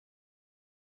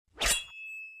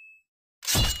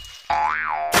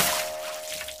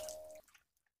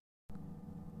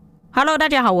Hello， 大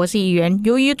家好，我是议员。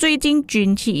由于最近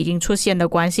军器已经出现的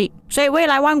关系，所以未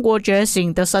来万国觉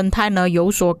醒的生态呢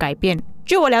有所改变。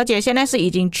据我了解，现在是已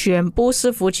经全部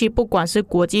伺服器，不管是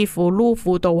国际服、陆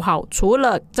服都好，除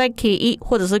了在 K1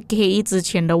 或者是 K1 之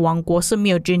前的王国是没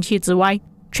有军器之外，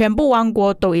全部王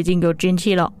国都已经有军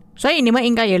器了。所以你们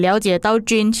应该也了解到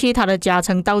军器它的加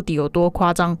成到底有多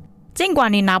夸张。尽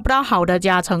管你拿不到好的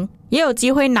加成，也有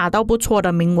机会拿到不错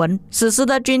的铭文。史诗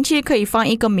的军器可以放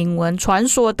1个铭文，传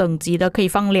说等级的可以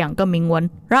放2个铭文，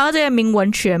然而这些铭文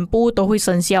全部都会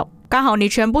生效。刚好你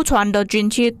全部传的军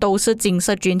器都是金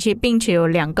色军器，并且有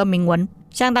2个铭文，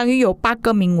相当于有8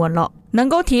个铭文了。能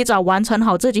够提早完成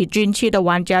好自己军器的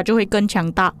玩家就会更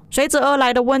强大。随之而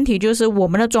来的问题就是我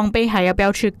们的装备还要不要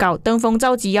去搞，登峰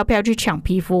造极要不要去抢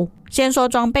皮肤。先说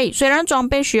装备，虽然装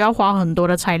备需要花很多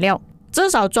的材料，至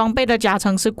少装备的加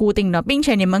成是固定的，并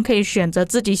且你们可以选择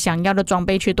自己想要的装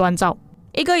备去锻造。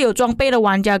一个有装备的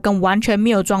玩家跟完全没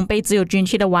有装备只有军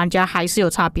器的玩家还是有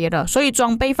差别的，所以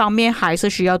装备方面还是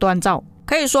需要锻造。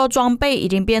可以说装备已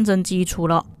经变成基础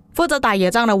了。负责打野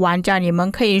战的玩家，你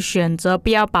们可以选择不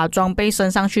要把装备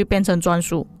升上去变成专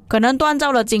属，可能锻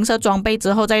造了金色装备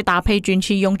之后再搭配军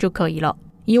器用就可以了。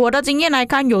以我的经验来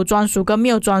看，有专属跟没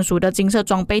有专属的金色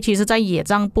装备其实在野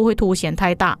战不会凸显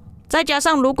太大。再加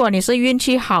上如果你是运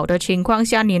气好的情况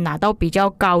下，你拿到比较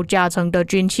高加成的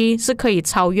军器是可以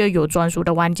超越有专属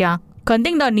的玩家。肯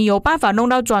定的，你有办法弄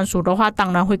到专属的话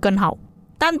当然会更好。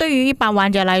但对于一般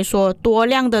玩家来说，多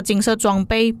量的金色装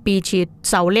备比起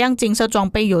少量金色装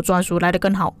备有专属来的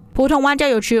更好。普通玩家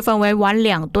有区分为玩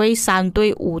2队、3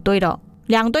队、5队的。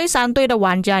2队、3队的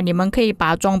玩家，你们可以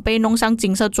把装备弄上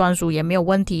金色专属也没有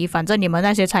问题，反正你们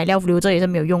那些材料留着也是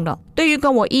没有用的。对于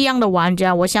跟我一样的玩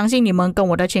家，我相信你们跟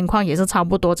我的情况也是差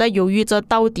不多，在犹豫着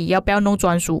到底要不要弄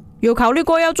专属。有考虑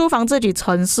过要驻防自己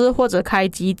城市或者开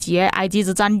集结埃及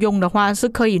之战用的话，是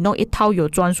可以弄一套有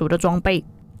专属的装备。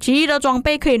其余的装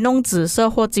备可以弄紫色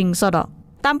或金色的，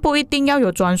但不一定要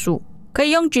有专属，可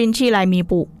以用军器来弥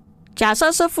补。假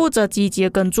设是负责集结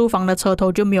跟驻防的车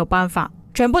头就没有办法，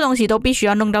全部东西都必须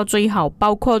要弄到最好，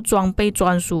包括装备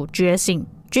专属、觉醒。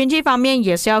军器方面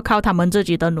也是要靠他们自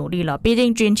己的努力了，毕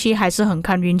竟军器还是很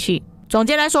看运气。总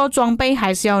结来说，装备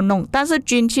还是要弄，但是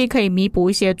军器可以弥补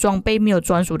一些装备没有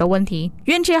专属的问题。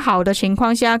运气好的情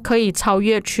况下，可以超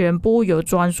越全部有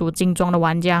专属精装的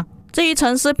玩家。至于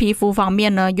城市皮肤方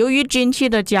面呢，由于军器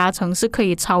的加成是可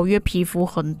以超越皮肤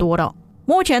很多的。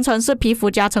目前城市皮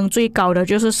肤加成最高的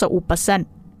就是 15%，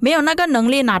 没有那个能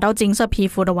力拿到金色皮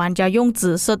肤的玩家用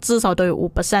紫色至少都有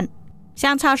 5%，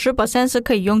 相差 10% 是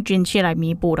可以用军器来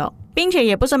弥补的。并且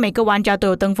也不是每个玩家都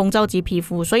有登峰造极皮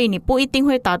肤，所以你不一定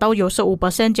会打到有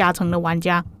 15% 加成的玩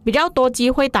家，比较多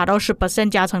机会打到 10%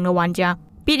 加成的玩家。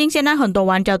毕竟现在很多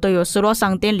玩家都有失落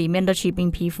商店里面的骑兵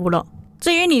皮肤了。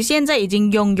至于你现在已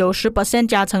经拥有 10%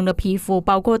 加成的皮肤，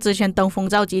包括之前登峰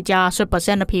造极加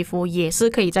 10% 的皮肤，也是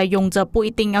可以再用着，不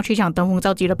一定要去抢登峰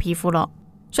造极的皮肤了。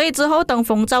所以之后登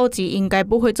峰造极应该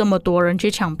不会这么多人去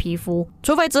抢皮肤，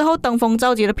除非之后登峰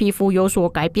造极的皮肤有所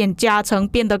改变，加成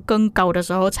变得更高的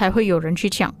时候才会有人去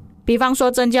抢。比方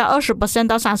说增加 20%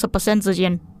 到 30% 之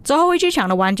间，之后会去抢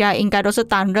的玩家应该都是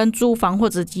担任驻防或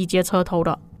者集结车头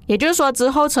的。也就是说之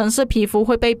后城市皮肤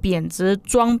会被贬值，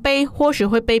装备或许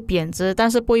会被贬值，但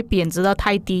是不会贬值的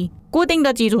太低。固定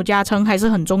的基础加成还是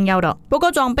很重要的，不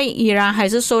过装备依然还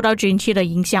是受到军器的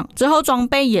影响，之后装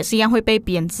备也是一样会被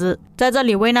贬值。在这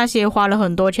里为那些花了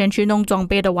很多钱去弄装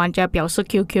备的玩家表示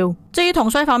QQ。 至于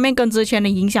统帅方面跟之前的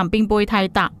影响并不会太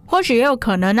大，或许也有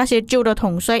可能那些旧的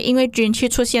统帅因为军器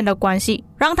出现的关系，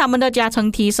让他们的加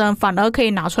成提升，反而可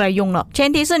以拿出来用了。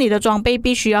前提是你的装备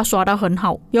必须要刷到很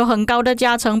好，有很高的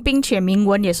加成，并且铭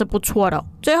文也是不错的。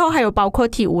最后还有包括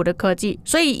T5 的科技，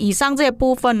所以以上这些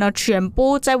部分呢，全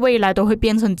部在未来都会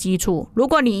变成基础。如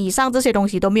果你以上这些东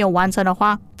西都没有完成的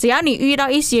话，只要你遇到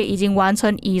一些已经完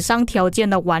成以上条件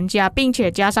的玩家，并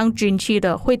且加上军器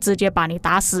的，会直接把你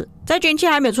打死。在军器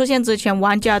还没有出现之前，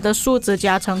玩家的数值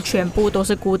加成全部都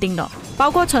是固定的，包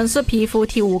括城市皮肤、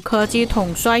T5 科技、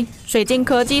统帅、水晶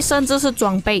科技，甚至是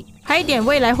装备。还有一点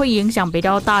未来会影响比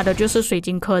较大的就是水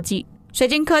晶科技。水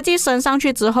晶科技升上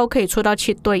去之后可以出到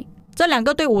7队，这2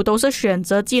个队伍都是选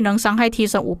择技能伤害提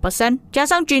升 5%， 加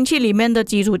上军器里面的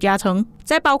基础加成，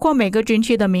再包括每个军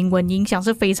器的铭文，影响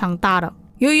是非常大的。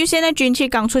由于现在军器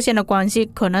刚出现的关系，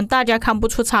可能大家看不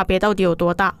出差别到底有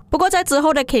多大。不过在之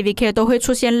后的 KVK 都会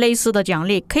出现类似的奖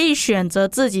励，可以选择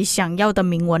自己想要的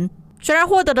铭文。虽然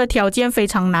获得的条件非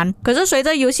常难，可是随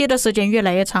着游戏的时间越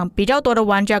来越长，比较多的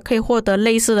玩家可以获得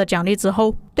类似的奖励之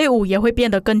后，队伍也会变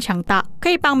得更强大，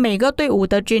可以帮每个队伍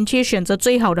的军器选择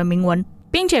最好的铭文。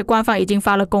并且官方已经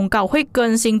发了公告，会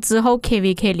更新之后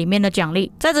KVK 里面的奖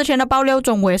励。在之前的爆料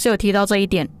中我也是有提到这一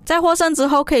点，在获胜之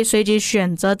后可以随机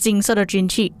选择金色的军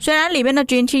器，虽然里面的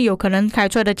军器有可能开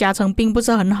出来的加成并不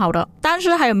是很好的，但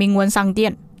是还有铭文商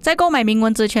店，在购买铭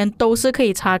文之前都是可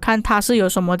以查看它是有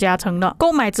什么加成的，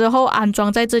购买之后安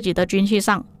装在自己的军器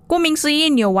上。顾名思义，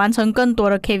你有完成更多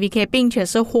的 KVK 并且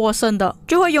是获胜的，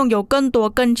就会拥有更多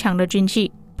更强的军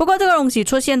器。不过这个东西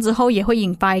出现之后也会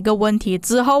引发一个问题，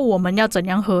之后我们要怎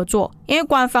样合作？因为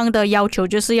官方的要求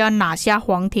就是要拿下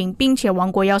皇庭，并且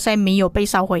王国要塞没有被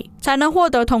烧毁，才能获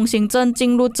得通行证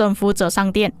进入征服者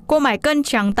商店，购买更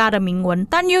强大的铭文。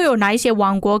但又有哪一些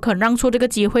王国肯让出这个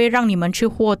机会让你们去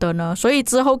获得呢？所以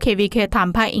之后 KVK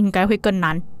谈判应该会更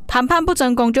难。谈判不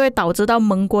成功就会导致到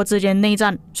盟国之间内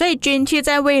战，所以军器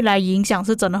在未来影响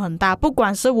是真的很大，不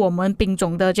管是我们兵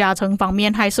种的加成方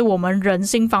面还是我们人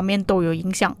性方面都有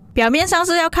影响。表面上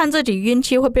是要看自己运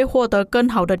气会不会获得更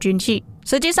好的军器，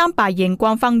实际上把眼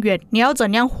光放远，你要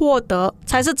怎样获得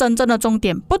才是真正的重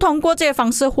点。不通过这些方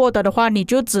式获得的话，你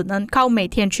就只能靠每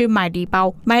天去买礼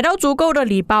包，买到足够的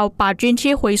礼包，把军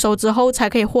器回收之后才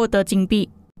可以获得金币，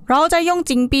然后再用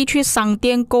金币去商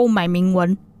店购买铭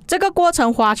文。这个过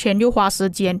程花钱又花时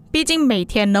间，毕竟每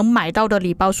天能买到的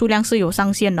礼包数量是有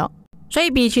上限的，所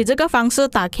以比起这个方式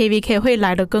打 KVK 会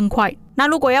来得更快。那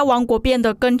如果要王国变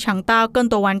得更强大，更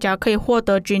多玩家可以获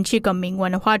得军器跟铭文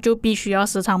的话，就必须要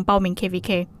时常报名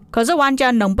KVK。可是玩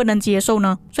家能不能接受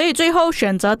呢？所以最后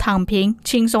选择躺平，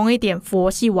轻松一点，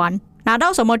佛系玩，拿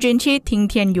到什么军器听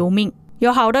天由命，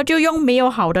有好的就用，没有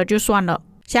好的就算了。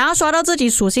想要刷到自己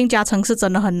属性加成是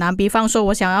真的很难，比方说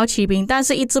我想要骑兵，但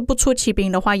是一直不出骑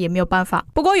兵的话也没有办法。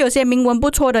不过有些铭文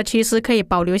不错的其实可以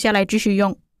保留下来继续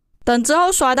用，等之后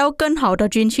刷到更好的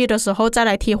军器的时候再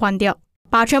来替换掉。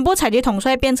把全部采集统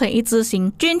帅变成一字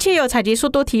形，军器有采集速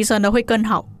度提升的会更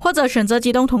好，或者选择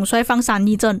机动统帅放3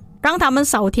翼阵，让他们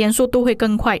扫天速度会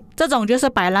更快，这种就是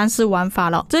摆烂式玩法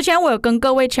了。之前我有跟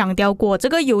各位强调过，这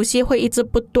个游戏会一直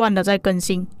不断的在更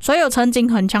新，所有曾经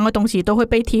很强的东西都会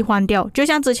被替换掉，就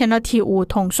像之前的 T5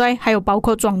 统帅，还有包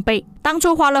括装备，当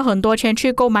初花了很多钱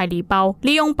去购买礼包，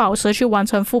利用宝石去完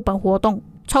成副本活动，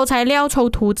抽材料、抽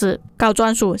图纸、搞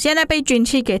专属，现在被军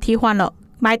器给替换了。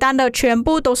买单的全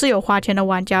部都是有花钱的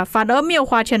玩家，反而没有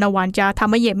花钱的玩家，他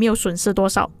们也没有损失多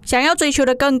少。想要追求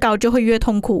的更高，就会越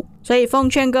痛苦。所以奉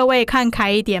劝各位看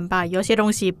开一点吧，有些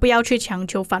东西不要去强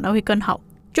求，反而会更好。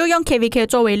就用 KVK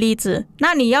作为例子，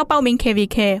那你要报名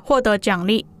KVK 获得奖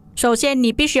励，首先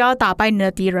你必须要打败你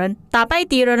的敌人。打败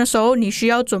敌人的时候，你需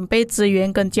要准备资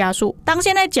源跟加速。当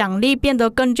现在奖励变得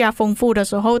更加丰富的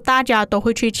时候，大家都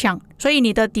会去抢，所以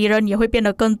你的敌人也会变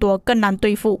得更多，更难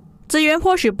对付。资源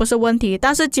或许不是问题，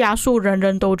但是加速人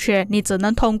人都缺，你只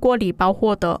能通过礼包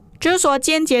获得。就是说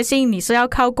间接性你是要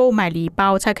靠购买礼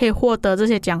包才可以获得这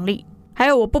些奖励。还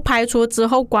有我不排除之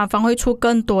后官方会出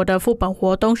更多的副本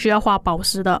活动需要花宝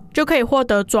石的，就可以获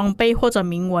得装备或者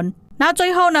铭文。那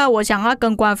最后呢，我想要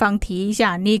跟官方提一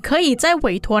下，你可以在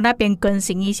委托那边更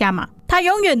新一下嘛，他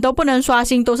永远都不能刷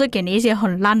新，都是给你一些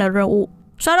很烂的任务。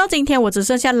刷到今天我只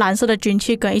剩下蓝色的军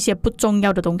器跟一些不重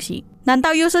要的东西，难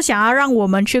道又是想要让我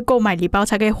们去购买礼包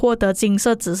才可以获得金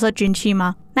色、紫色军器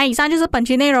吗？那以上就是本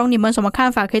期内容，你们什么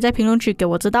看法可以在评论区给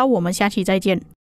我知道，我们下期再见。